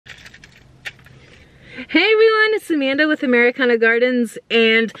Hey everyone, it's Amanda with Americana Gardens,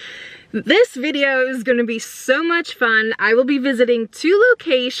 and this video is going to be so much fun. I will be visiting two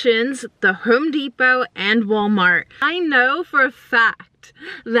locations, the Home Depot and Walmart. I know for a fact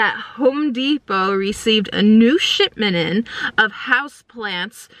that Home Depot received a new shipment in of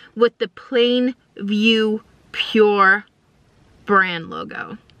houseplants with the Planview Pure brand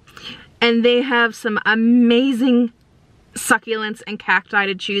logo. And they have some amazing succulents and cacti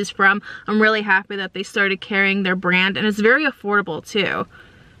to choose from. I'm really happy that they started carrying their brand, and it's very affordable too.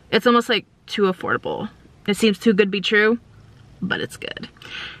 It's almost like too affordable. It seems too good to be true, but it's good.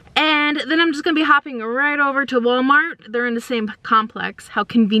 And then I'm just gonna be hopping right over to Walmart. They're in the same complex. How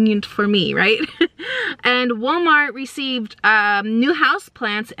convenient for me, right? And Walmart received new house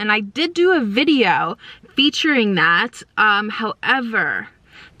plants, and I did do a video featuring that. However,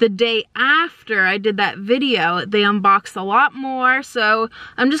 the day after I did that video, they unboxed a lot more, so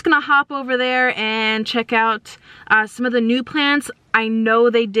I'm just gonna hop over there and check out some of the new plants. I know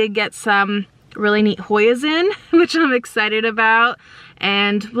they did get some really neat Hoyas in, which I'm excited about,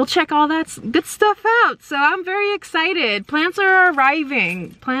 and we'll check all that good stuff out. So I'm very excited. Plants are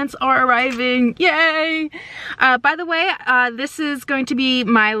arriving. Plants are arriving. Yay! By the way, this is going to be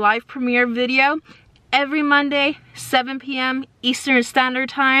my live premiere video. Every Monday, 7 p.m. Eastern Standard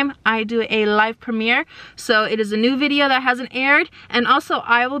Time, I do a live premiere. So it is a new video that hasn't aired, and also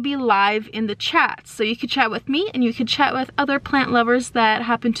I will be live in the chat. So you can chat with me, and you can chat with other plant lovers that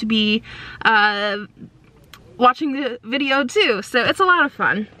happen to be watching the video too. So it's a lot of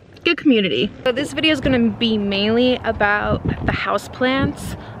fun. Good community. So this video is going to be mainly about the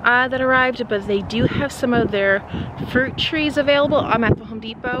houseplants that arrived, but they do have some of their fruit trees available. I'm at the Home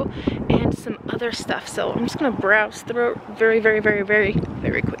Depot, and some other stuff. So I'm just gonna browse through very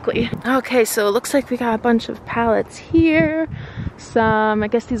quickly. Okay, so it looks like we got a bunch of pallets here. Some, I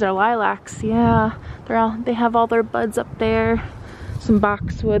guess these are lilacs. Yeah, they have all their buds up there. Some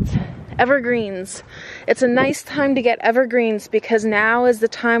boxwoods. Evergreens. It's a nice time to get evergreens because now is the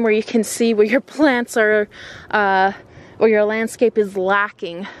time where you can see where your plants are, where your landscape is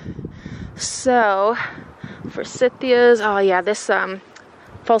lacking. So, forsythias, oh yeah, this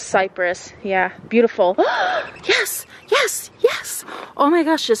false cypress, yeah, beautiful. Yes, yes, yes! Oh my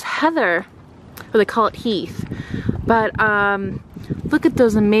gosh, this heather, or they call it heath. But look at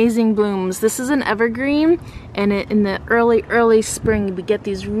those amazing blooms. This is an evergreen, and in the early spring we get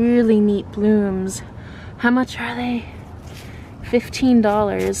these really neat blooms. How much are they?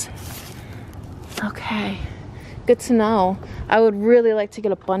 $15. Okay, good to know. I would really like to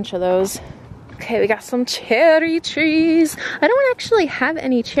get a bunch of those. Okay, we got some cherry trees. I don't actually have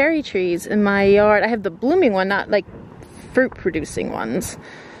any cherry trees in my yard. I have the blooming one, not like fruit producing ones.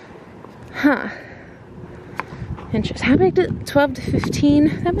 Huh. Interesting. How big did 12 to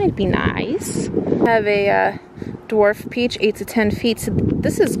 15? That might be nice. I have a dwarf peach, 8 to 10 feet. So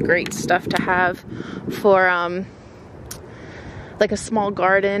this is great stuff to have for like a small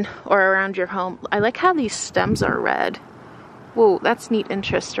garden or around your home. I like how these stems are red. Whoa, that's neat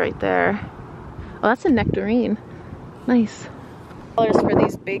interest right there. Oh, that's a nectarine. Nice. Colors for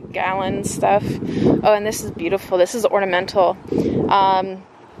these big gallon stuff. Oh, and this is beautiful. This is ornamental.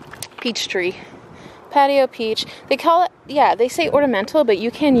 Peach tree. Patio peach. They call it, yeah, they say ornamental, but you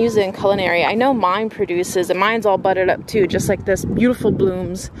can use it in culinary. I know mine produces, and mine's all buttered up too, just like this. Beautiful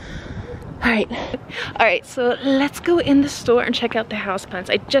blooms. Alright, so let's go in the store and check out the houseplants.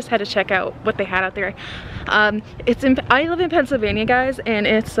 I just had to check out what they had out there. I live in Pennsylvania, guys, and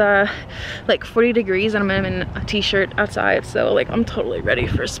it's like 40 degrees, and I'm in a t-shirt outside, so like I'm totally ready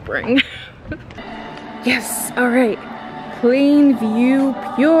for spring. Yes, alright.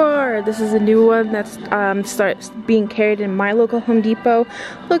 Plainview Pure. This is a new one that's starts being carried in my local Home Depot.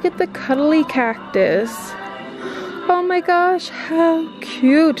 Look at the cuddly cactus. Oh my gosh, how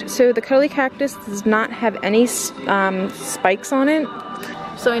cute. So the cuddly cactus does not have any spikes on it.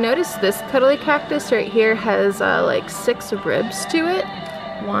 So I noticed this cuddly cactus right here has like 6 ribs to it.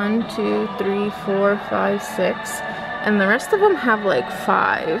 1, 2, 3, 4, 5, 6. And the rest of them have like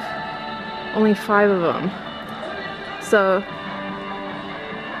 5. Only 5 of them. So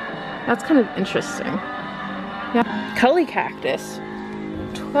that's kind of interesting. Yeah, cuddly cactus.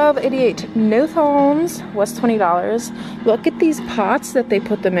 $12.88. No thorns was $20. Look at these pots that they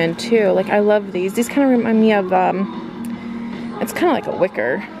put them in too. Like, I love these. These kind of remind me of it's kind of like a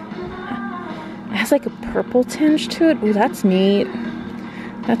wicker. It has like a purple tinge to it. Ooh, that's neat.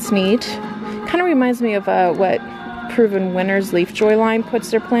 That's neat. Kind of reminds me of what Proven Winners Leaf Joy line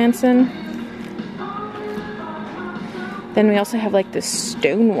puts their plants in. Then we also have like this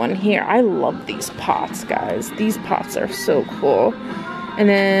stone one here. I love these pots, guys. These pots are so cool. And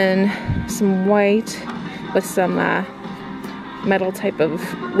then some white with some metal type of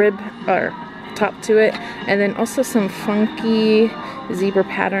rib or top to it. And then also some funky zebra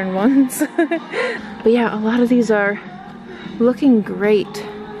pattern ones. But yeah, a lot of these are looking great.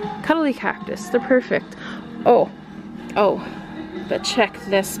 Cuddly cactus, they're perfect. Oh, but check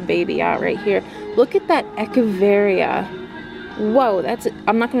this baby out right here. Look at that Echeveria. Whoa, that's it.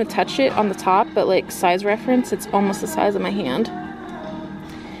 I'm not gonna touch it on the top, but like size reference, it's almost the size of my hand.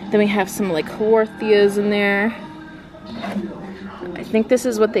 Then we have some like Haworthias in there. I think this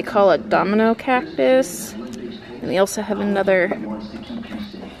is what they call a domino cactus. And we also have another,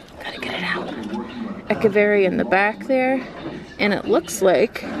 gotta get it out, Echeveria in the back there. And it looks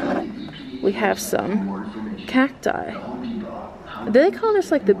like we have some cacti. Do they call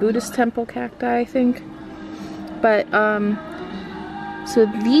this like the Buddhist temple cacti, I think? But, so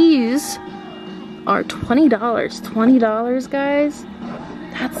these are $20. $20, guys.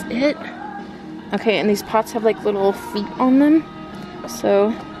 That's it. Okay, and these pots have like little feet on them.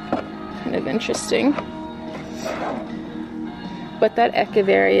 So, kind of interesting. But that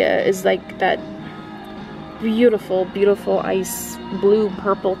Echeveria is like that beautiful, beautiful ice blue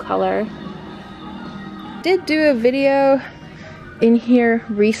purple color. Did do a video in here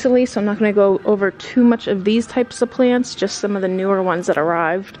recently, so I'm not going to go over too much of these types of plants, just some of the newer ones that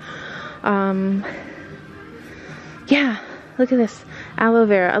arrived. Yeah, look at this aloe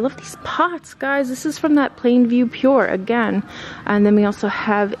vera. I love these pots, guys. This is from that Plainview Pure again. And then we also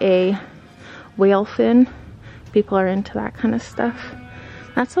have a whale fin. People are into that kind of stuff.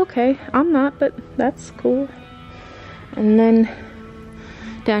 That's okay. I'm not, but that's cool. And then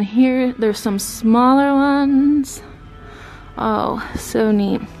down here, there's some smaller ones. Oh, so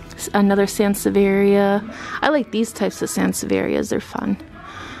neat. Another Sansevieria. I like these types of Sansevierias. They're fun.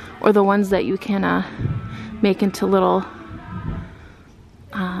 Or the ones that you can make into little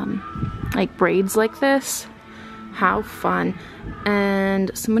like braids like this. How fun.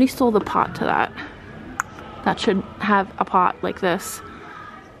 And somebody stole the pot to that. That should have a pot like this.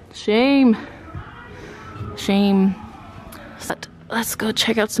 Shame. Shame. But let's go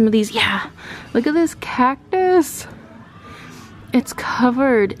check out some of these. Yeah, look at this cactus. It's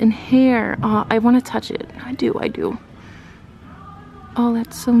covered in hair. Oh, I want to touch it. I do. Oh,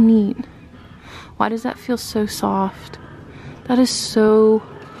 that's so neat. Why does that feel so soft? That is so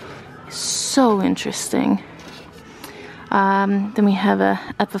interesting. Then we have a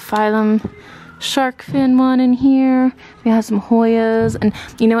epiphyllum shark fin one in here. We have some Hoyas, and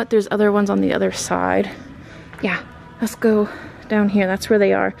you know what? There's other ones on the other side. Yeah, let's go down here. That's where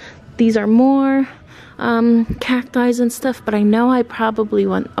they are. These are more cacti and stuff, but I know I probably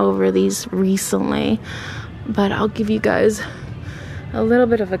went over these recently, but I'll give you guys a little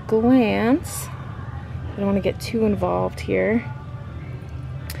bit of a glance. I don't want to get too involved here.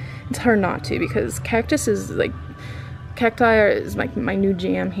 It's hard not to, because cactus is like, cacti is like my new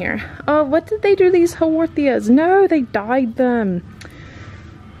jam here. Oh, what did they do to these Haworthias? No, they dyed them.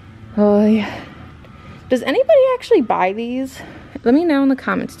 Oh yeah. Does anybody actually buy these? Let me know in the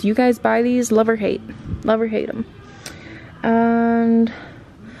comments. Do you guys buy these? Love or hate? Love or hate them? And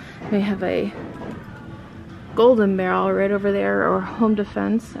we have a golden barrel right over there, or home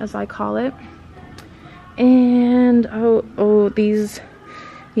defense as I call it. And oh, these,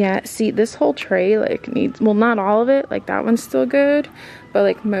 yeah, see, this whole tray like needs, well, not all of it, like that one's still good, but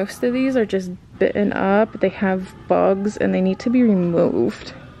like most of these are just bitten up. They have bugs and they need to be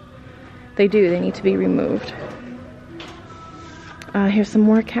removed. They need to be removed. Here's some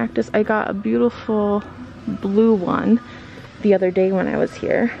more cactus. I got a beautiful blue one the other day when I was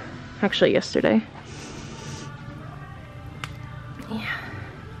here. Actually, yesterday. Yeah.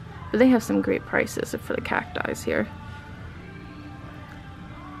 But they have some great prices for the cacti here.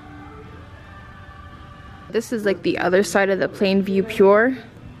 This is like the other side of the Plainview Pure.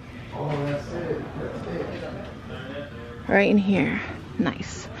 Right in here.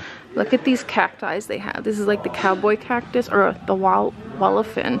 Nice. Look at these cacti they have. This is like the cowboy cactus, or the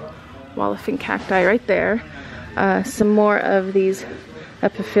wallafin cacti right there. Some more of these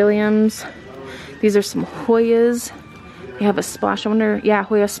epiphyllums. These are some Hoyas. You have a splash. I wonder, yeah,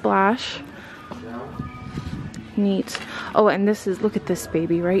 Hoya splash. Neat. Oh, and this is, look at this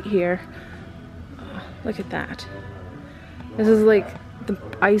baby right here. Look at that. This is like the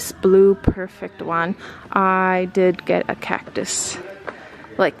ice blue perfect one. I did get a cactus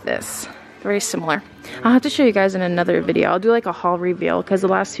like this, very similar. I'll have to show you guys in another video. I'll do like a haul reveal, because the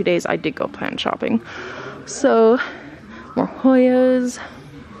last 2 days I did go plant shopping. So more Hoyas.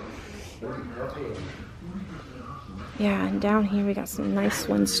 Yeah, and down here we got some nice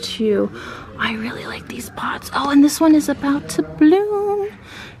ones too. I really like these pots. Oh, and this one is about to bloom.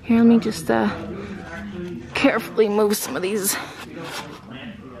 Here, let me just carefully move some of these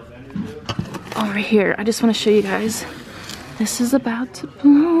over here. I just want to show you guys. This is about to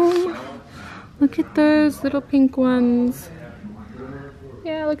bloom. Look at those little pink ones.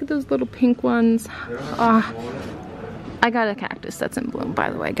 Yeah, look at those little pink ones. I got a cactus that's in bloom,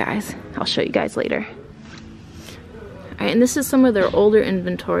 by the way, guys. I'll show you guys later. Alright, and this is some of their older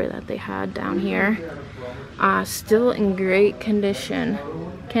inventory that they had down here. Still in great condition.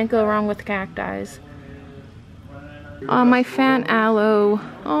 Can't go wrong with cacti. My fan aloe.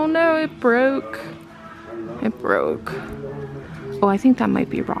 Oh no, it broke. It broke. Oh, I think that might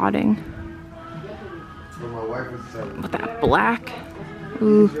be rotting. With that black.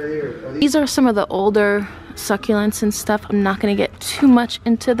 Ooh. These are some of the older succulents and stuff. I'm not gonna get too much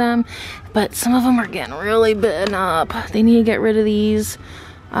into them, but some of them are getting really bitten up. They need to get rid of these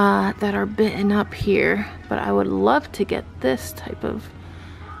that are bitten up here. But I would love to get this type of,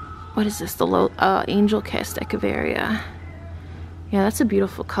 what is this? The low angel cast echeveria. Yeah, that's a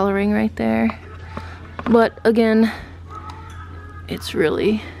beautiful coloring right there. But again, it's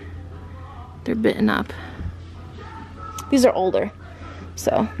really, they're bitten up. These are older,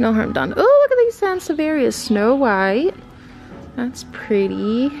 so no harm done. Oh, look at these Sansevierias, Snow White. That's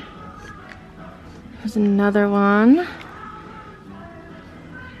pretty. There's another one.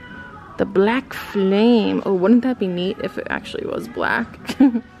 The Black Flame. Oh, wouldn't that be neat if it actually was black?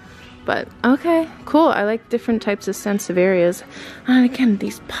 But okay, cool. I like different types of Sansevierias. And again,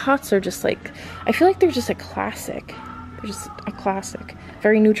 these pots are just like, I feel like they're just a classic. They're just a classic.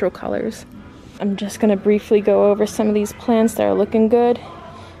 Very neutral colors. I'm just gonna briefly go over some of these plants that are looking good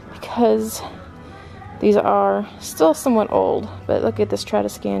because these are still somewhat old. But look at this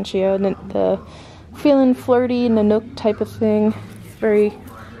Tradescantia, the feeling flirty Nanook type of thing. Very,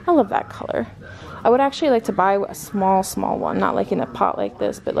 I love that color. I would actually like to buy a small one, not like in a pot like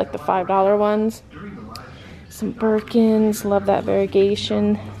this, but like the $5 ones. Some Birkins, love that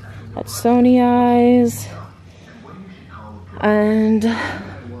variegation. That's Sony Eyes. And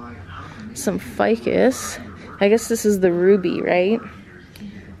some Ficus. I guess this is the ruby, right?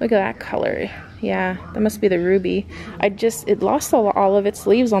 Look at that color. Yeah, that must be the ruby. It lost all of its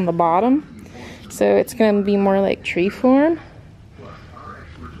leaves on the bottom, so it's gonna be more like tree form.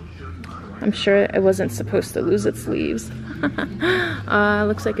 I'm sure it wasn't supposed to lose its leaves.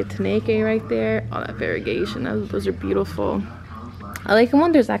 Looks like a Taneke right there. Oh, that variegation, those are beautiful. I like them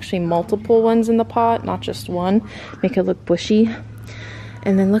when there's actually multiple ones in the pot, not just one. Make it look bushy.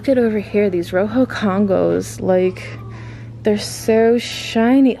 And then look at over here, these Rojo Congos. Like, they're so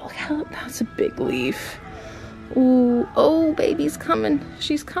shiny. Look how, that's a big leaf. Ooh, oh, baby's coming.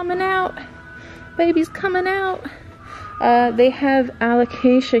 She's coming out. Baby's coming out. They have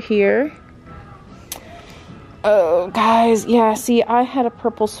alocasia here. Oh, guys, yeah, see, I had a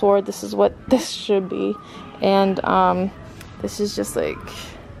purple sword. This is what this should be. And, this is just, like,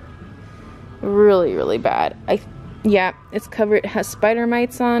 really, really bad. Yeah, it's covered, it has spider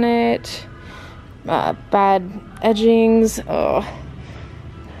mites on it. Bad edgings. Oh.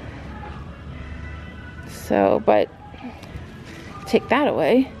 So, but, take that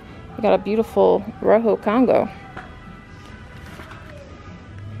away. We got a beautiful Rojo Congo.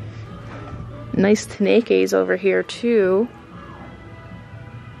 Nice Tanekes over here too.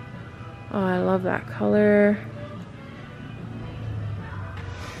 Oh, I love that color.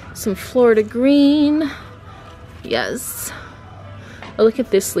 Some Florida green. Yes. Oh, look at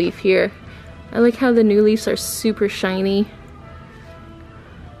this leaf here. I like how the new leaves are super shiny.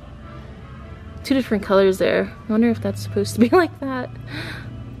 Two different colors there. I wonder if that's supposed to be like that.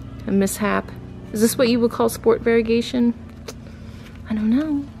 A mishap. Is this what you would call sport variegation? I don't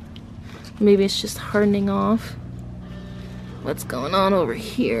know. Maybe it's just hardening off. What's going on over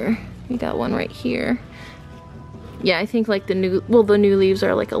here? We got one right here. Yeah, I think like the new leaves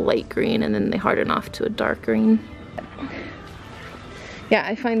are like a light green and then they harden off to a dark green. Yeah,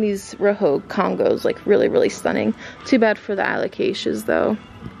 I find these Rojo Congos like really, really stunning. Too bad for the alocasias though.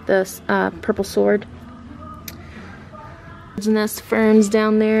 The purple sword. Bird's nest ferns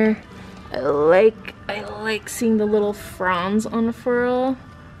down there. I like seeing the little fronds unfurl.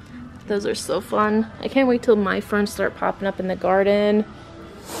 Those are so fun. I can't wait till my ferns start popping up in the garden.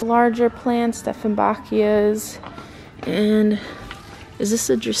 Larger plants, Dieffenbachias. And is this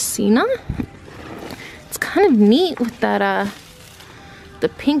a Dracaena? It's kind of neat with that the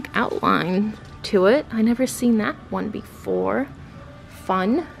pink outline to it. I never seen that one before.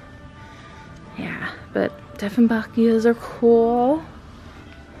 Fun. Yeah, but Dieffenbachias are cool.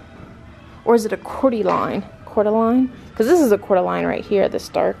 Or is it a cordyline? cordyline? Because this is a cordyline right here, this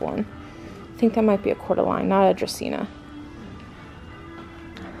dark one. I think that might be a cordyline, not a Dracaena.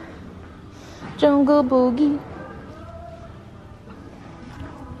 Jungle Boogie.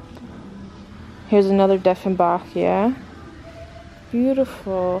 Here's another Dieffenbach, yeah.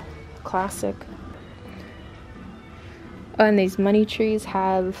 Beautiful, classic. Oh, and these money trees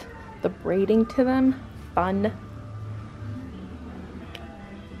have the braiding to them. Fun.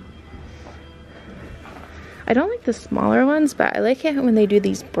 I don't like the smaller ones, but I like it when they do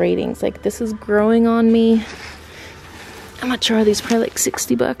these braidings. Like this is growing on me. How much are these? Probably like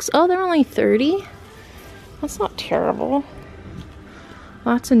 60 bucks. Oh, they're only 30. That's not terrible.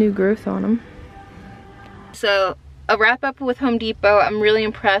 Lots of new growth on them. So a wrap up with Home Depot. I'm really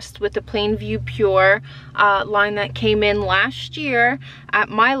impressed with the Planview Pure line that came in last year at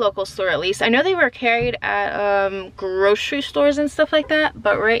my local store, at least. I know they were carried at grocery stores and stuff like that,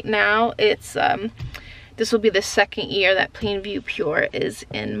 but right now it's this will be the second year that Planview Pure is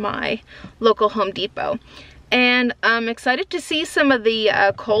in my local Home Depot. And I'm excited to see some of the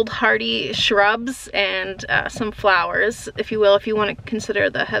cold hardy shrubs and some flowers, if you will, if you want to consider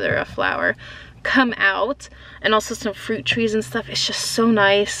the heather a flower, come out, and also some fruit trees and stuff. It's just so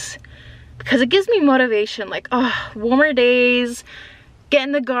nice because it gives me motivation, like, oh, warmer days, get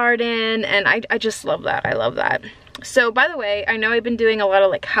in the garden, and I just love that. I love that. So by the way, I know I've been doing a lot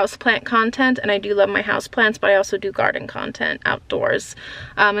of like houseplant content, and I do love my houseplants, but I also do garden content outdoors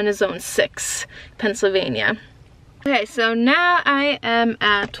in a zone 6, Pennsylvania. Okay, so now I am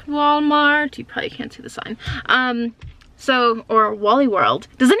at Walmart. You probably can't see the sign. Or Wally World.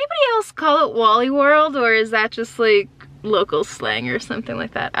 Does anybody else call it Wally World, or is that just like local slang or something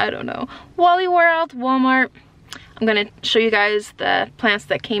like that? I don't know. Wally World, Walmart. I'm gonna show you guys the plants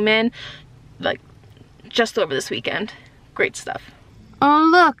that came in like just over this weekend. Great stuff. Oh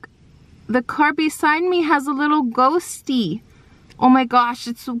look, the car beside me has a little ghosty. Oh my gosh,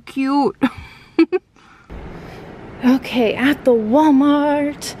 it's so cute. Okay, at the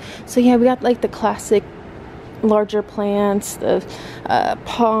Walmart. So yeah, we got like the classic larger plants, the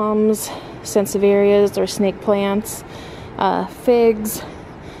palms, sansevieras or snake plants, figs,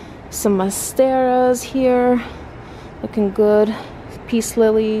 some monsteras here, looking good, peace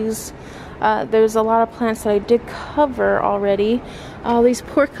lilies. There's a lot of plants that I did cover already. All these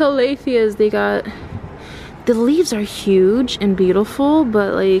poor calatheas, they got, the leaves are huge and beautiful,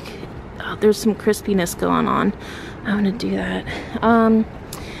 but like, there's some crispiness going on. I'm gonna do that.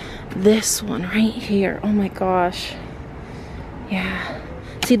 This one right here, oh my gosh. Yeah.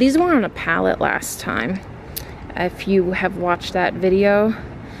 See, these were on a pallet last time, if you have watched that video.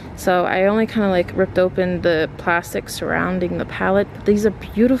 So I only kind of like ripped open the plastic surrounding the pallet, but these are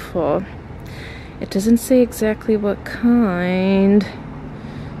beautiful. It doesn't say exactly what kind.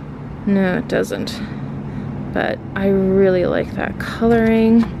 No, it doesn't. But I really like that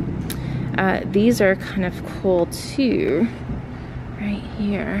coloring. These are kind of cool too, right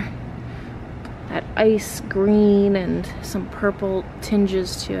here. That ice green and some purple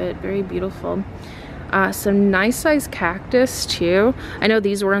tinges to it, very beautiful. Some nice sized cactus too. I know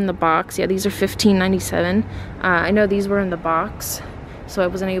these were in the box. Yeah, these are $15.97. I know these were in the box, so I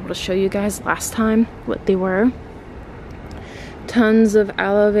wasn't able to show you guys last time what they were. Tons of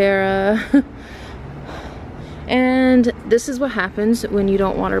aloe vera. And this is what happens when you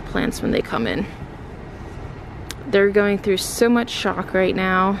don't water plants when they come in. They're going through so much shock right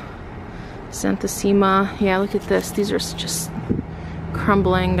now. Xanthosema, yeah, look at this. These are just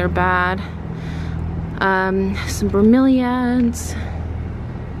crumbling, they're bad. Some bromeliads.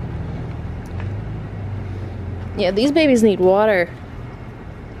 Yeah, these babies need water.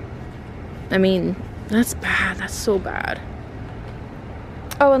 I mean, that's bad, that's so bad.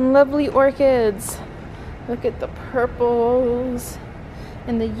 Oh, and lovely orchids. Look at the purples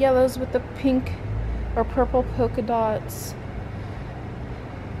and the yellows with the pink or purple polka dots.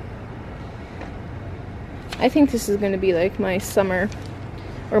 I think this is going to be like my summer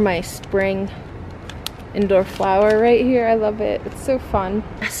or my spring indoor flower right here. I love it. It's so fun.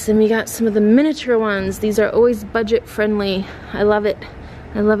 Yes, and we got some of the miniature ones. These are always budget friendly. I love it.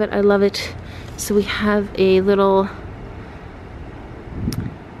 I love it. I love it. So we have a little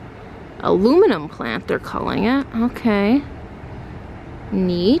aluminum plant, they're calling it. Okay.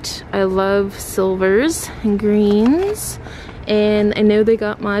 Neat. I love silvers and greens. And I know they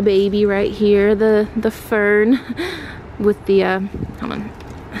got my baby right here, the fern with the, hold on.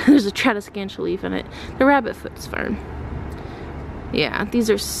 There's a Tradescantia leaf in it. The rabbit foot's fern. Yeah,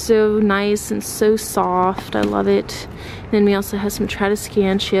 these are so nice and so soft. I love it. And then we also have some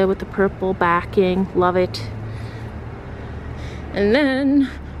Tradescantia with the purple backing. Love it. And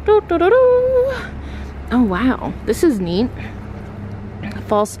then Oh wow, this is neat.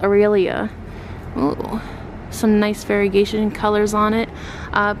 False Aurelia. Ooh, some nice variegation colors on it.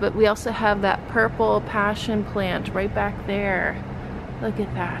 But we also have that purple passion plant right back there. Look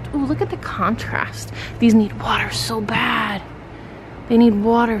at that. Ooh, look at the contrast. These need water so bad. They need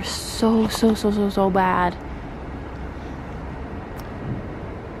water so bad.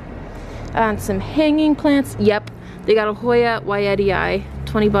 And some hanging plants. Yep, they got a Hoya Wyetii,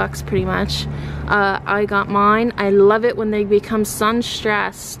 20 bucks pretty much. I got mine. I love it when they become sun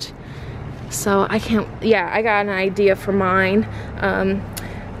stressed. So I can't, yeah, I got an idea for mine.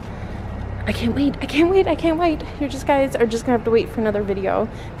 I can't wait, I can't wait, I can't wait. You guys are just gonna have to wait for another video.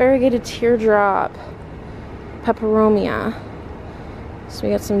 Variegated teardrop, peperomia. So we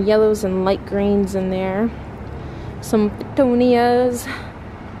got some yellows and light greens in there. Some petunias.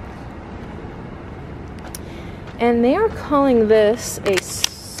 And they are calling this a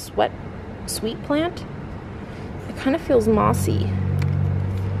sweet plant. It kind of feels mossy.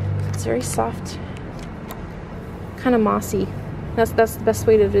 It's very soft, kind of mossy. That's the best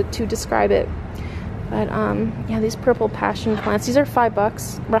way to describe it. But yeah, these purple passion plants, these are 5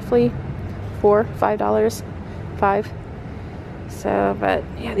 bucks, roughly $5. So, but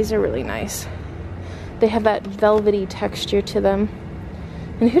yeah, these are really nice. They have that velvety texture to them.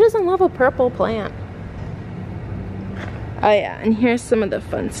 And who doesn't love a purple plant? Oh yeah, and here's some of the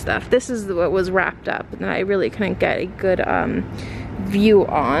fun stuff. This is what was wrapped up and I really couldn't get a good view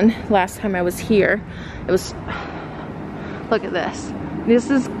on last time I was here. It was, look at this. This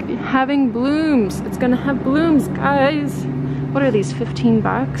is having blooms. It's gonna have blooms, guys. What are these, 15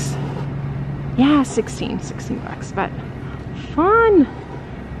 bucks? Yeah, 16 bucks, but fun.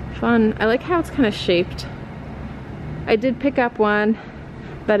 I like how it's kind of shaped. I did pick up one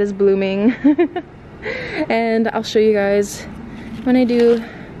that is blooming. And I'll show you guys when I do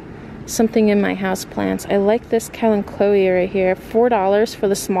something in my house plants. I like this Kalanchoe right here. $4 for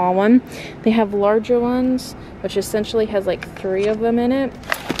the small one. They have larger ones, which essentially has like 3 of them in it,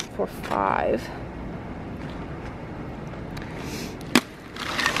 for $5.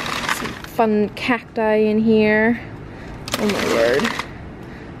 Some fun cacti in here. Oh my word.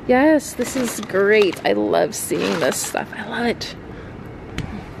 Yes, this is great. I love seeing this stuff. I love it.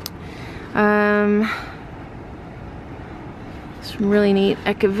 Some really neat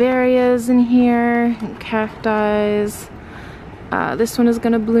echiverias in here, and cacti. This one is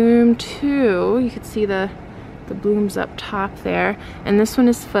gonna bloom too. You can see the blooms up top there. And this one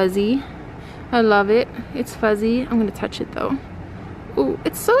is fuzzy. I love it. It's fuzzy. I'm gonna touch it though. Oh,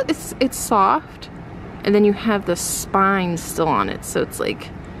 it's soft. And then you have the spines still on it, so it's like,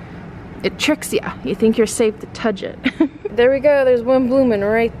 it tricks you. You think you're safe to touch it. There we go, there's one blooming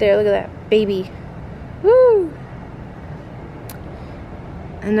right there. Look at that baby. Woo!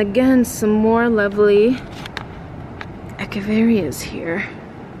 And again, some more lovely echiverias here.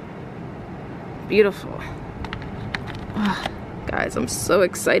 Beautiful. Oh, guys, I'm so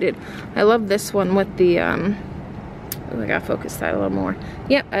excited. I love this one with the, oh, I gotta focus that a little more.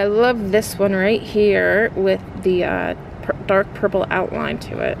 Yep, I love this one right here with the dark purple outline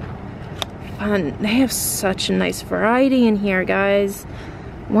to it. Fun. They have such a nice variety in here, guys.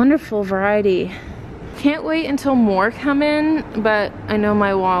 Wonderful variety. Can't wait until more come in, but I know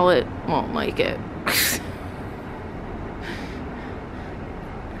my wallet won't like it.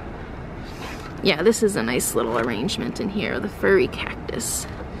 Yeah, this is a nice little arrangement in here. The furry cactus.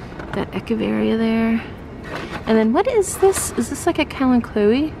 That echeveria there. And then what is this? Is this like a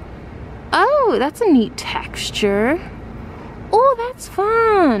Kalanchoe? Oh, that's a neat texture. Oh, that's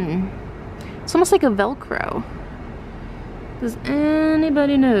fun. It's almost like a Velcro. Does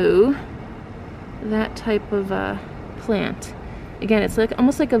anybody know that type of plant? Again, it's like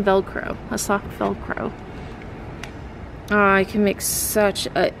almost like a Velcro, a soft Velcro. Oh, I can make such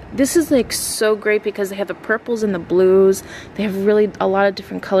a, this is like so great because they have the purples and the blues. They have really a lot of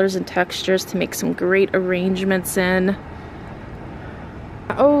different colors and textures to make some great arrangements in.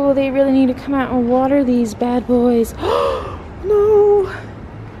 Oh, they really need to come out and water these bad boys. No!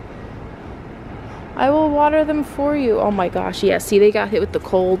 I will water them for you. Oh my gosh, yeah, see, they got hit with the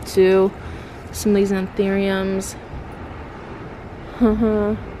cold too. Some of these anthuriums.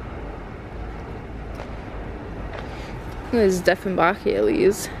 These Dieffenbachia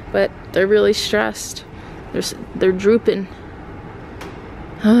leaves, but they're really stressed. They're drooping.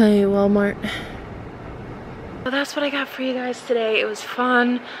 Hi, Walmart. Well, that's what I got for you guys today. It was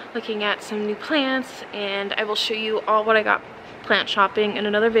fun looking at some new plants, and I will show you all what I got plant shopping in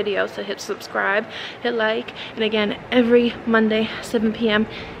another video, so hit subscribe, hit like, and again, every Monday, 7 p.m.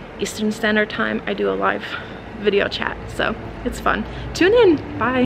 Eastern Standard Time, I do a live video chat, so it's fun. Tune in. Bye.